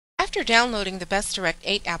After downloading the BestDirect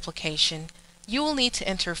 8 application, you will need to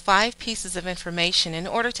enter 5 pieces of information in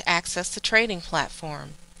order to access the trading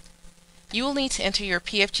platform. You will need to enter your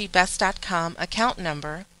PFGBEST.com account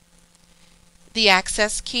number, the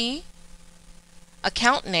access key,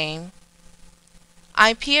 account name,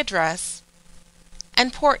 IP address,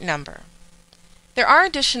 and port number. There are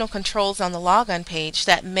additional controls on the logon page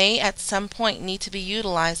that may at some point need to be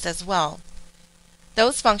utilized as well.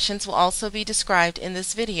 Those functions will also be described in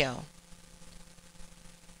this video.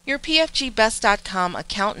 Your PFGBEST.com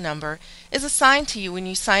account number is assigned to you when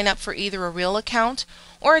you sign up for either a real account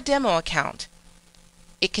or a demo account.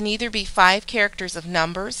 It can either be 5 characters of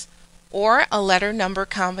numbers or a letter-number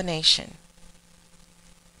combination.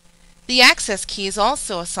 The access key is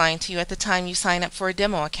also assigned to you at the time you sign up for a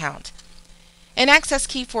demo account. An access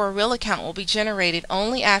key for a real account will be generated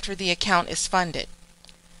only after the account is funded.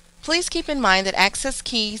 Please keep in mind that access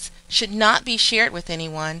keys should not be shared with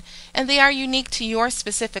anyone, and they are unique to your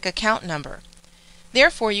specific account number.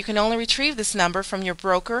 Therefore, you can only retrieve this number from your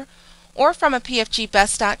broker or from a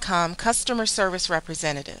PFGBEST.com customer service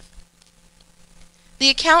representative. The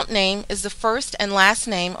account name is the first and last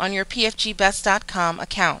name on your PFGBEST.com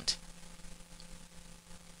account.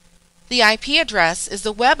 The IP address is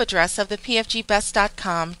the web address of the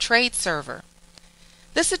PFGBEST.com trade server.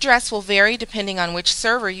 This address will vary depending on which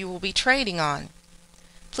server you will be trading on.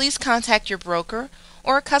 Please contact your broker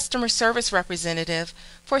or a customer service representative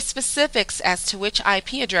for specifics as to which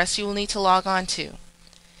IP address you will need to log on to.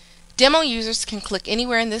 Demo users can click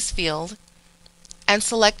anywhere in this field and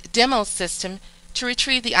select Demo System to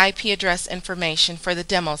retrieve the IP address information for the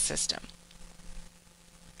demo system.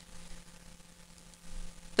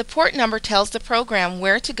 The port number tells the program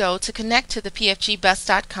where to go to connect to the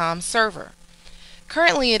PFGBEST.com server.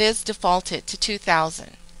 Currently it is defaulted to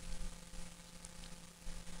 2000.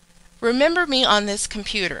 Remember me on this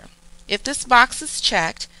computer. If this box is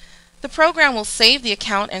checked, the program will save the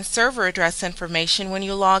account and server address information when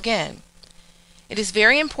you log in. It is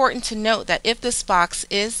very important to note that if this box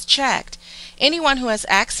is checked, anyone who has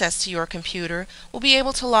access to your computer will be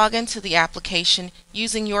able to log into the application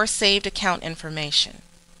using your saved account information.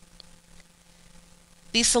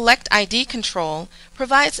 The Select ID control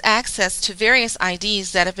provides access to various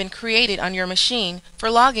IDs that have been created on your machine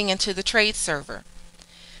for logging into the trade server.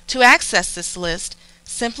 To access this list,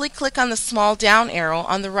 simply click on the small down arrow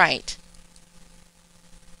on the right.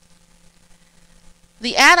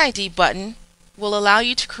 The Add ID button will allow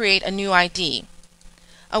you to create a new ID.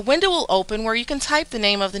 A window will open where you can type the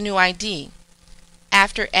name of the new ID.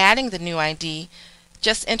 After adding the new ID,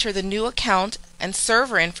 just enter the new account and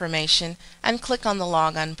server information and click on the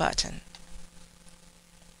Logon button.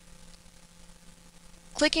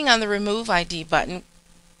 Clicking on the Remove ID button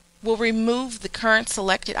will remove the current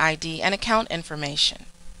selected ID and account information.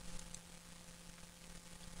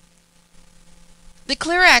 The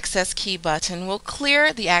Clear Access Key button will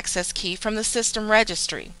clear the access key from the system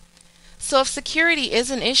registry. So if security is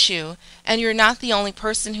an issue and you're not the only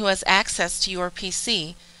person who has access to your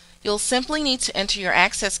PC, you'll simply need to enter your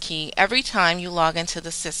access key every time you log into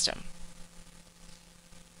the system.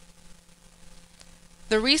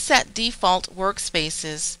 The Reset Default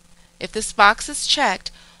Workspaces, if this box is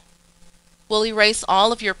checked, will erase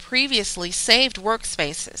all of your previously saved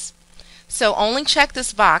workspaces. So only check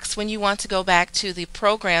this box when you want to go back to the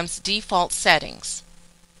program's default settings.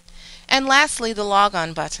 And lastly, the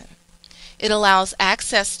Logon button. It allows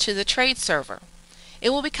access to the trade server. It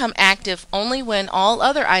will become active only when all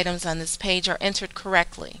other items on this page are entered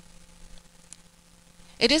correctly.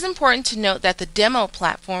 It is important to note that the demo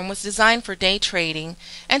platform was designed for day trading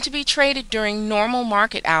and to be traded during normal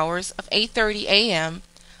market hours of 8:30 a.m.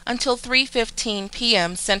 until 3:15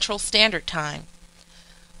 p.m. Central Standard Time.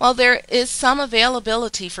 While there is some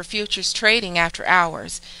availability for futures trading after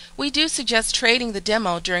hours, we do suggest trading the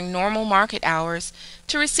demo during normal market hours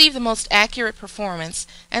to receive the most accurate performance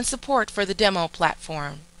and support for the demo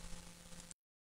platform.